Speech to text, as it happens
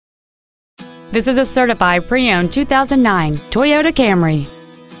This is a certified pre-owned 2009 Toyota Camry.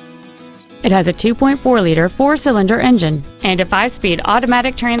 It has a 2.4-liter four-cylinder engine and a 5-speed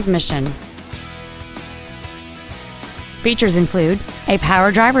automatic transmission. Features include a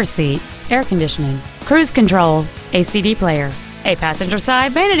power driver's seat, air conditioning, cruise control, a CD player, a passenger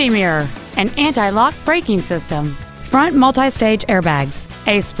side vanity mirror, an anti-lock braking system, front multi-stage airbags,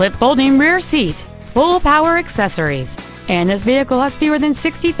 a split folding rear seat, full power accessories, and this vehicle has fewer than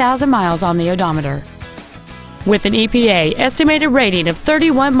 60,000 miles on the odometer. With an EPA estimated rating of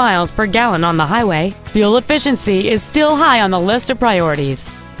 31 miles per gallon on the highway, fuel efficiency is still high on the list of priorities.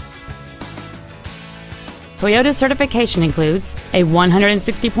 Toyota's certification includes a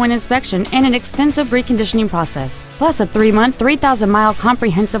 160-point inspection and an extensive reconditioning process, plus a 3-month, 3,000-mile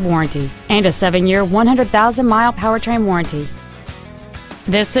comprehensive warranty and a 7-year, 100,000-mile powertrain warranty.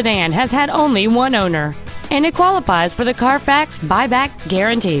 This sedan has had only one owner, and it qualifies for the Carfax buyback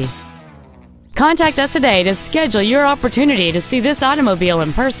guarantee. Contact us today to schedule your opportunity to see this automobile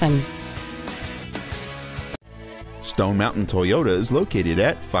in person. Stone Mountain Toyota is located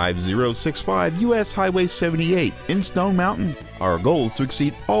at 5065 US Highway 78 in Stone Mountain. Our goal is to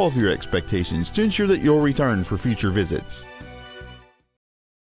exceed all of your expectations to ensure that you'll return for future visits.